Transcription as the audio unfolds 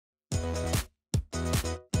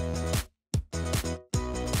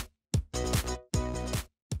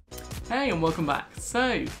Hey and welcome back.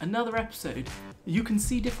 So, another episode. You can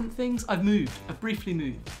see different things. I've briefly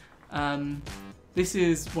moved. This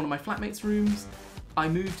is one of my flatmates' rooms. I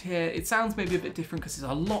moved here. It sounds maybe a bit different because it's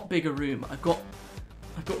a lot bigger room. I've got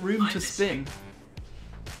room to spin.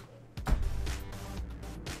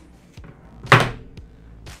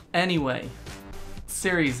 Anyway,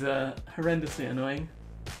 Siri's horrendously annoying.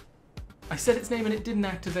 I said its name and it didn't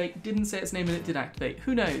activate, didn't say its name and it did activate.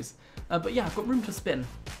 Who knows? But yeah, I've got room to spin,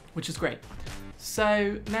 which is great.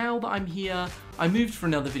 So now that I'm here, I moved for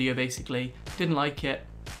another video basically, didn't like it.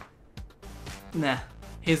 Nah,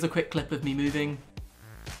 here's a quick clip of me moving.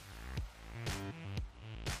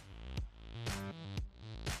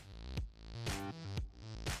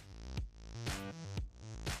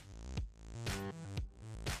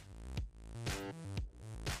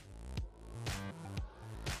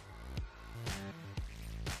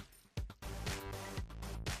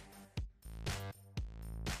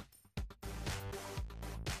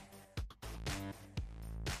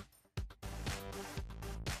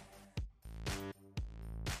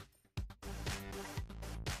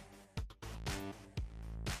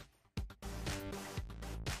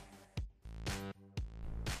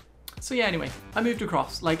 So yeah, anyway, I moved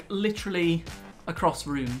across, like literally across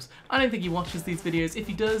rooms. I don't think he watches these videos. If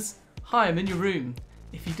he does, hi, I'm in your room.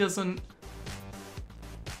 If he doesn't,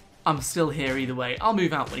 I'm still here either way. I'll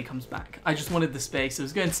move out when he comes back. I just wanted the space. I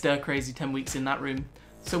was going stir crazy 10 weeks in that room.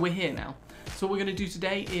 So we're here now. So what we're gonna do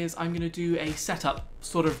today is I'm gonna do a setup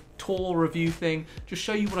sort of tour review thing, just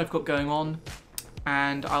show you what I've got going on,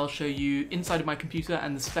 and I'll show you inside of my computer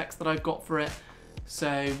and the specs that I've got for it.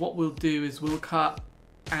 So what we'll do is we'll cut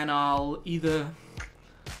and I'll either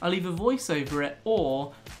voice over it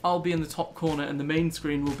or I'll be in the top corner and the main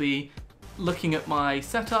screen will be looking at my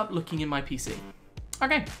setup, looking in my PC.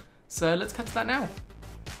 Okay, so let's cut to that now.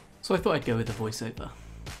 So I thought I'd go with a voiceover.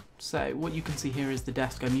 So what you can see here is the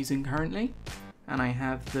desk I'm using currently, and I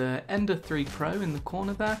have the Ender 3 Pro in the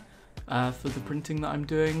corner there for the printing that I'm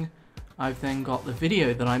doing. I've then got the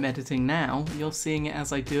video that I'm editing now. You're seeing it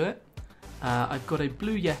as I do it. I've got a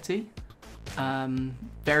Blue Yeti.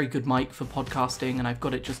 Very good mic for podcasting, and I've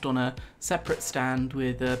got it just on a separate stand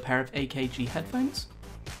with a pair of AKG headphones.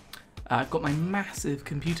 I've got my massive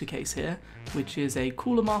computer case here, which is a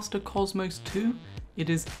Cooler Master Cosmos 2. It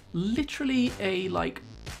is literally a like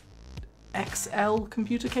XL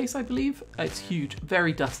computer case, I believe. It's huge,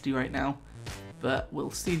 very dusty right now, but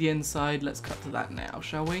we'll see the inside. Let's cut to that now,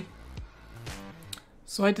 shall we?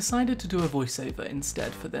 So I decided to do a voiceover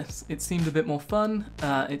instead for this. It seemed a bit more fun.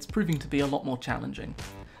 It's proving to be a lot more challenging.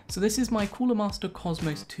 So this is my Cooler Master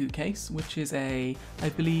Cosmos 2 case, which is a, I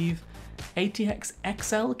believe, ATX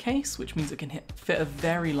XL case, which means it can fit a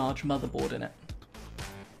very large motherboard in it.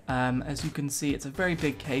 As you can see, it's a very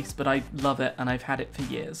big case, but I love it and I've had it for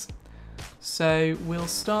years. So we'll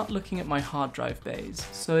start looking at my hard drive bays.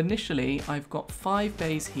 So initially, I've got 5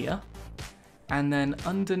 bays here, and then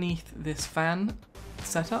underneath this fan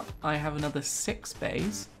setup, I have another 6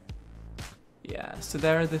 bays. Yeah, so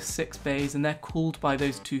there are the 6 bays, and they're cooled by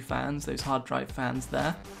those 2 fans, those hard drive fans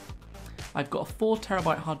there. I've got a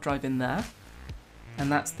 4TB hard drive in there,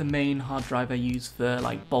 and that's the main hard drive I use for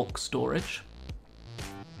like bulk storage.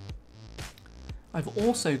 I've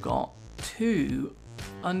also got 2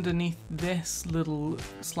 underneath this little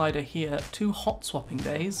slider here, 2 hot swapping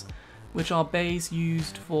bays, which are bays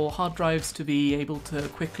used for hard drives to be able to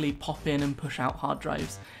quickly pop in and push out hard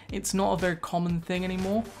drives. It's not a very common thing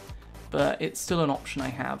anymore, but it's still an option I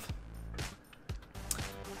have.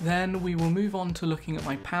 Then we will move on to looking at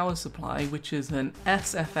my power supply, which is an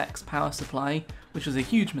SFX power supply, which was a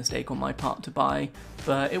huge mistake on my part to buy,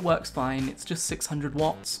 but it works fine. It's just 600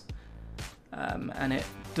 watts, and it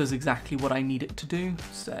does exactly what I need it to do,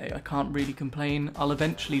 so I can't really complain. I'll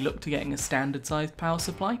eventually look to getting a standard sized power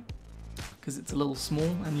supply, because it's a little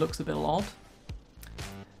small and looks a bit odd.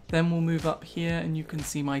 Then we'll move up here and you can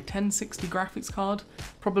see my 1060 graphics card,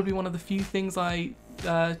 probably one of the few things I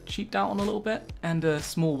cheaped out on a little bit, and a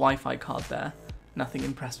small Wi-Fi card there. Nothing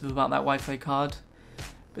impressive about that Wi-Fi card.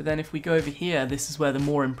 But then if we go over here, this is where the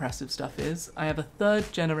more impressive stuff is. I have a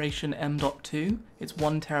 3rd generation M.2, it's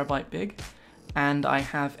 1TB big, and I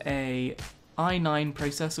have a i9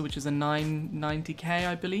 processor, which is a 990K,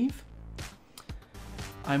 I believe.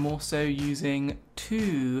 I'm also using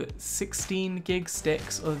 2 16 gig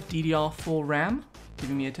sticks of DDR4 RAM,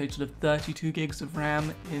 giving me a total of 32 gigs of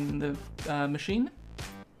RAM in the machine.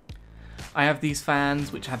 I have these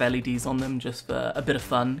fans which have LEDs on them just for a bit of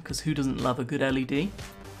fun, because who doesn't love a good LED?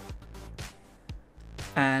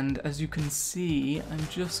 And as you can see, I'm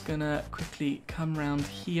just gonna quickly come around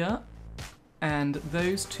here And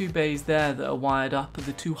those two bays there that are wired up are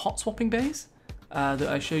the two hot swapping bays that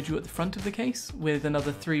I showed you at the front of the case, with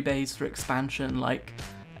another 3 bays for expansion like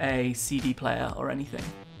a CD player or anything.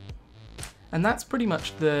 And that's pretty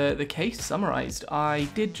much the case summarized. I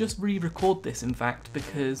did just re-record this, in fact,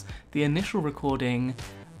 because the initial recording,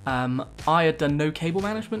 I had done no cable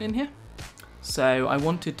management in here. So I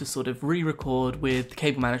wanted to sort of re-record with the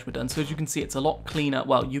cable management done. So as you can see, it's a lot cleaner.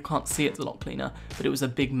 Well, you can't see it's a lot cleaner, but it was a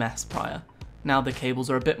big mess prior. Now the cables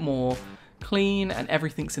are a bit more clean and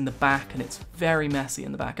everything's in the back, and it's very messy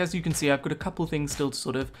in the back. As you can see, I've got a couple things still to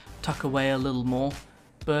sort of tuck away a little more.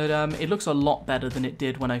 But it looks a lot better than it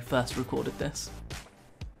did when I first recorded this.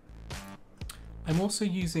 I'm also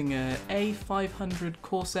using a A500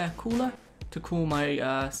 Corsair cooler to cool my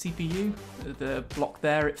CPU, the block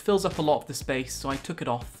there. It fills up a lot of the space, so I took it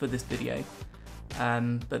off for this video.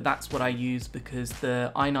 But that's what I use because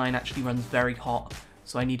the i9 actually runs very hot,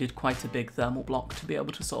 so I needed quite a big thermal block to be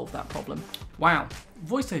able to solve that problem. Wow,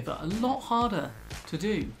 voiceover, a lot harder to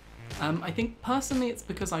do. I think personally it's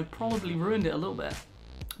because I probably ruined it a little bit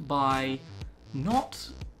by not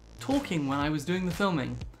talking when I was doing the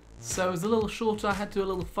filming. So it was a little shorter, I had to do a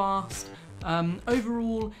little fast.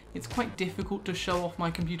 Overall, it's quite difficult to show off my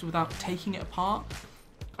computer without taking it apart.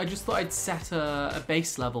 I just thought I'd set a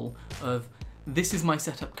base level of this is my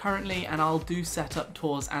setup currently, and I'll do setup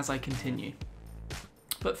tours as I continue.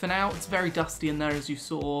 But for now, it's very dusty in there, as you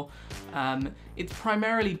saw. It's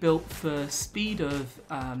primarily built for speed of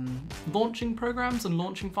launching programs and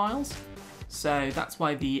launching files. So that's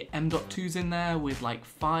why the M.2's in there with like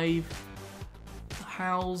 5,000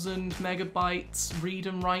 megabytes read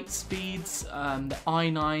and write speeds. The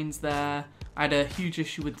i9's there. I had a huge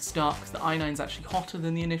issue with the start because the i9's actually hotter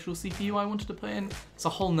than the initial CPU I wanted to put in. It's a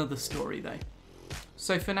whole nother story though.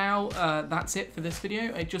 So for now, that's it for this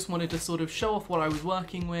video. I just wanted to sort of show off what I was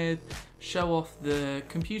working with, show off the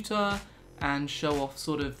computer, and show off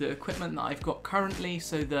sort of the equipment that I've got currently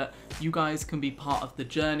so that you guys can be part of the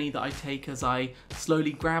journey that I take as I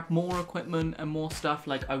slowly grab more equipment and more stuff.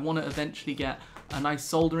 Like, I want to eventually get a nice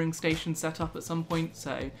soldering station set up at some point,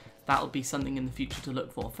 so that'll be something in the future to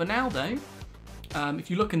look for. For now though, if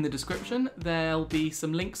you look in the description, there'll be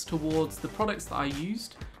some links towards the products that I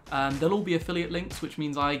used. They'll all be affiliate links, which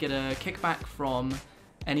means I get a kickback from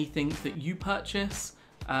anything that you purchase.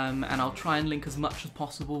 And I'll try and link as much as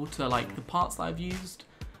possible to like the parts that I've used.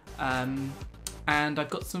 And I've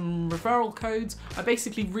got some referral codes. I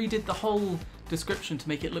basically redid the whole description to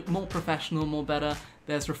make it look more professional, more better.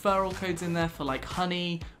 There's referral codes in there for like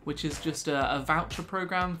Honey, which is just a voucher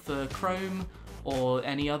program for Chrome or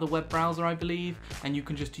any other web browser, I believe, and you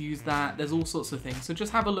can just use that. There's all sorts of things. So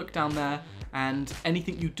just have a look down there, and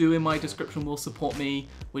anything you do in my description will support me,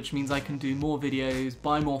 which means I can do more videos,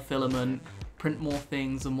 buy more filament, print more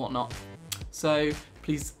things and whatnot. So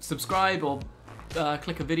please subscribe or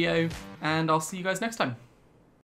click a video, and I'll see you guys next time.